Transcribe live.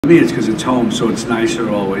For me, it's because it's home, so it's nicer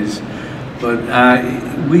always. But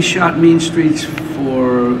we shot Mean Streets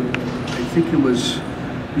for, I think it was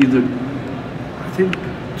either,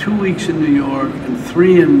 2 weeks in New York and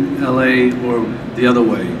 3 in LA, or the other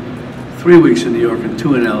way. 3 weeks in New York and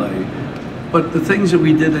 2 in LA. But the things that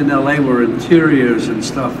we did in LA were interiors and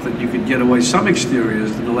stuff that you could get away. Some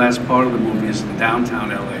exteriors, and the last part of the movie is in downtown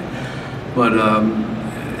LA. But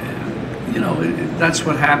you know, that's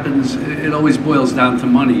what happens. It always boils down to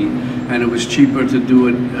money, and it was cheaper to do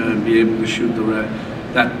it, be able to shoot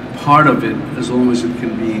that part of it, as long as it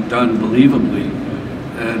can be done believably,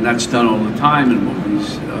 and that's done all the time in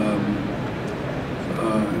movies.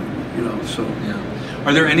 You know, so. Yeah.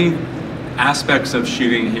 Are there any aspects of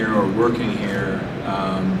shooting here or working here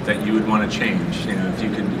that you would want to change? You know, if you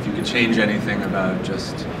could change anything about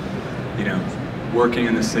just, you know, working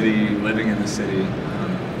in the city, living in the city.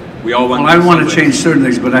 We all want. Well, I want to change certain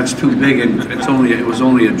things, but that's too big, and it was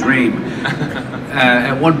only a dream.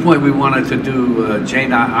 At one point, we wanted to do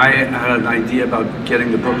Jane. I had an idea about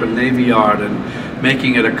getting the Brooklyn Navy Yard and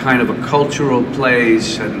making it a kind of a cultural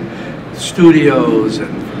place and studios,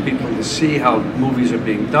 and for people to see how movies are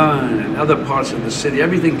being done and other parts of the city.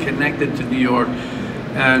 Everything connected to New York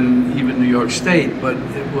and even New York State. But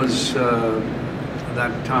it was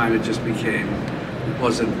that time it just became. It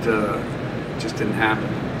wasn't. Just didn't happen.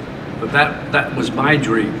 But that was my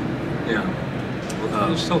dream. Yeah. Well,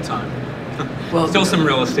 there's still time. Well, still some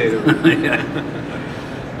real estate over there.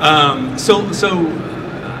 Yeah. So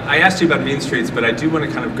I asked you about Mean Streets, but I do want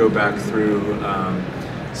to kind of go back through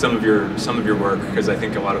some of your work, because I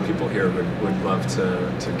think a lot of people here would love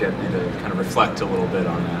to get you to kind of reflect a little bit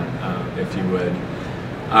on that, if you would.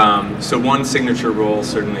 So one signature role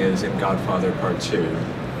certainly is in Godfather Part 2.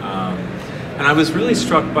 And I was really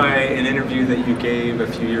struck by an interview that you gave a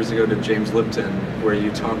few years ago to James Lipton, where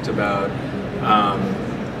you talked about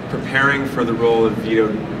preparing for the role of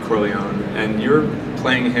Vito Corleone, and you're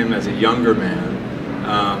playing him as a younger man.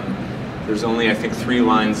 There's only, I think, 3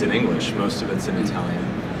 lines in English, most of it's in Italian.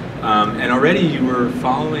 And already you were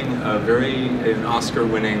following an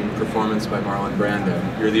Oscar-winning performance by Marlon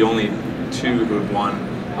Brando. You're the only 2 who have won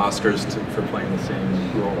Oscars for playing the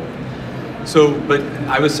same role. So, but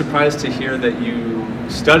I was surprised to hear that you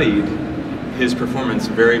studied his performance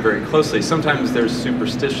very, very closely. Sometimes there's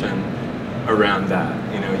superstition around that.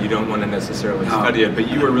 You know, you don't want to necessarily study it, but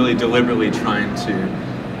you were really deliberately trying to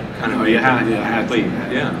kind of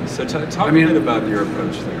Yeah. So talk a bit about your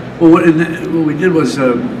approach there. Well, what we did was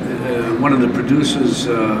one of the producers,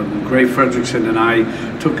 Gray Fredrickson, and I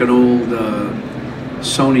took an old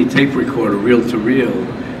Sony tape recorder, reel-to-reel,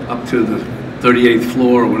 up to the 38th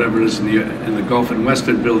floor or whatever it is in the Gulf and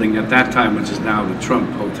Western building at that time, which is now the Trump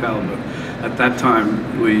Hotel. But at that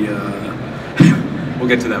time, we we'll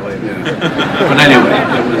get to that later. Yeah. But anyway,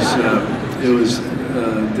 it was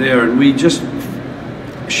there, and we just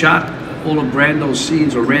shot all of Brando's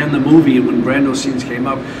scenes, or ran the movie. And when Brando's scenes came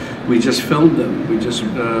up, we just filmed them. We just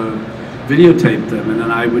videotaped them, and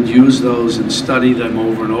then I would use those and study them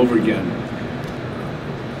over and over again.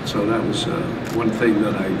 So that was one thing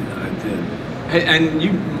that I did. Hey, and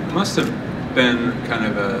you must have been kind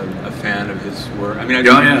of a fan of his work. I mean,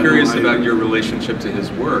 I'm curious about your relationship to his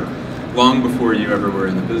work long before you ever were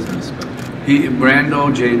in the business. But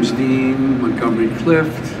Brando, James Dean, Montgomery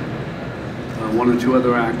Clift, 1 or 2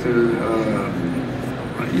 other actors.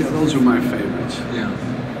 Yeah, those are my favorites. Yeah.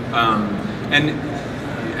 And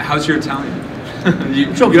how's your Italian?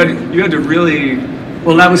 It's okay. You had to really.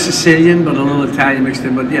 Well, that was Sicilian, but a little Italian mixed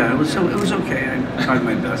in. But yeah, it was okay. I tried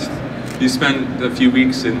my best. You spent a few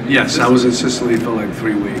weeks in. Yes, Sicily? I was in Sicily for like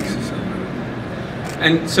 3 weeks.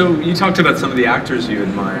 And so you talked about some of the actors you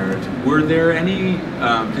admired. Were there any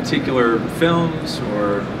particular films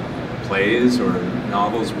or plays or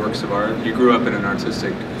novels, works of art? You grew up in an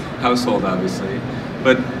artistic household, obviously,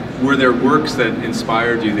 but were there works that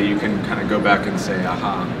inspired you that you can kind of go back and say,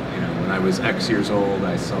 aha, you know, when I was X years old,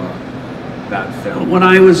 I saw that film? When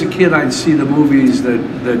I was a kid, I'd see the movies that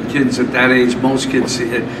kids at that age, most kids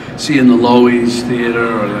see in the Loews Theater,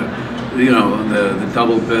 or the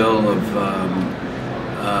double bill of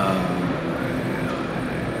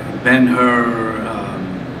Ben-Hur.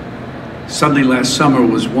 Sunday Last Summer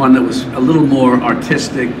was one that was a little more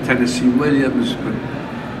artistic. Tennessee Williams, but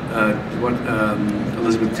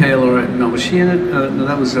Elizabeth Taylor. No, was she in it? No,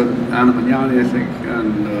 that was Anna Magnani, I think,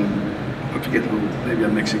 and I forget who. Maybe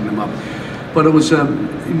I'm mixing them up. But it was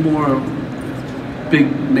more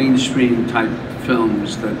big mainstream type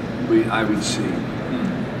films that I would see.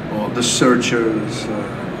 Or The Searchers,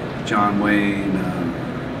 John Wayne,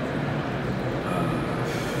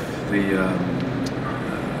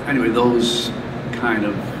 anyway, those kind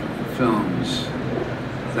of films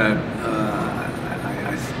that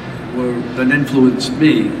that influenced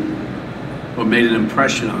me or made an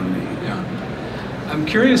impression on me. Yeah. I'm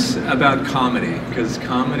curious about comedy, because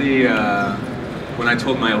comedy, when I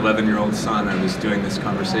told my 11-year-old son I was doing this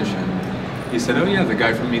conversation, he said, "Oh yeah, the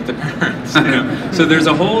guy from Meet the Parents." You know? So there's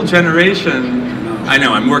a whole generation. I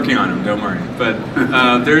know, I'm working on him, don't worry. But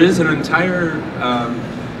there is an entire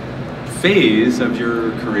phase of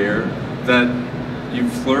your career that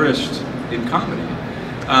you've flourished in comedy.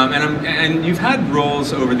 And you've had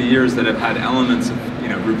roles over the years that have had elements of, you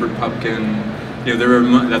know, Rupert Pupkin. You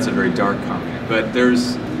know, that's a very dark comedy. But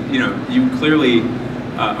there's, you know, you clearly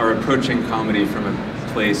are approaching comedy from a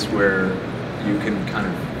place where you can kind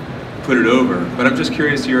of put it over. But I'm just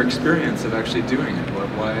curious your experience of actually doing it.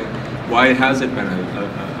 Why has it been a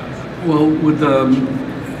Well, with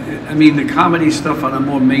I mean, the comedy stuff on a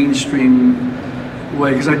more mainstream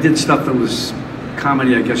way, because I did stuff that was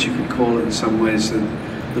comedy, I guess you could call it in some ways,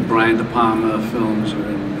 the Brian De Palma films or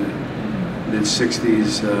in the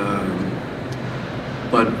mid-60s.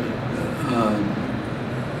 But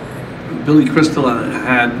Billy Crystal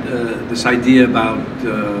had this idea about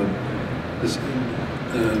this,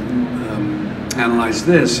 analyze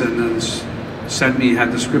this, and then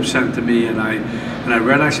had the script sent to me, and I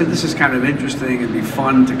read it. I said, this is kind of interesting, it'd be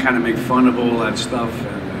fun to kind of make fun of all that stuff,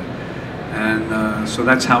 and so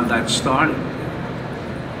that's how that started.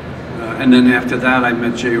 And then after that I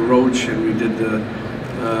met Jay Roach, and we did the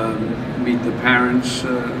Meet the Parents,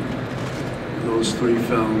 those 3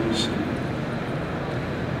 films.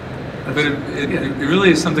 But it really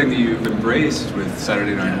is something that you've embraced with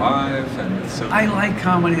Saturday Night Live, and so. I like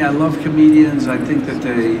comedy. I love comedians. I think that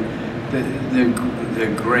they're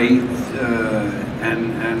great,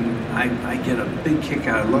 and I get a big kick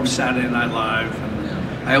out. I love Saturday Night Live.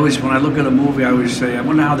 And I always, when I look at a movie, I always say, I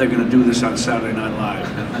wonder how they're going to do this on Saturday Night Live.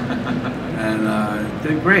 And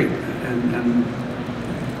they're great. And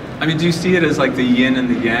I mean, do you see it as like the yin and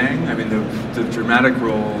the yang? I mean, the dramatic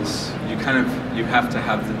roles, you have to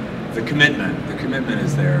have the commitment. The commitment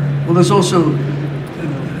is there. Well, there's also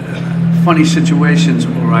funny situations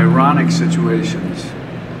or ironic situations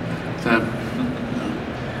that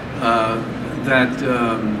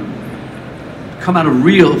come out of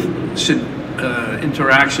real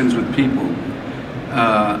interactions with people.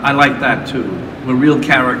 I like that too, where real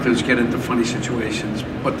characters get into funny situations,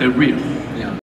 but they're real. Yeah.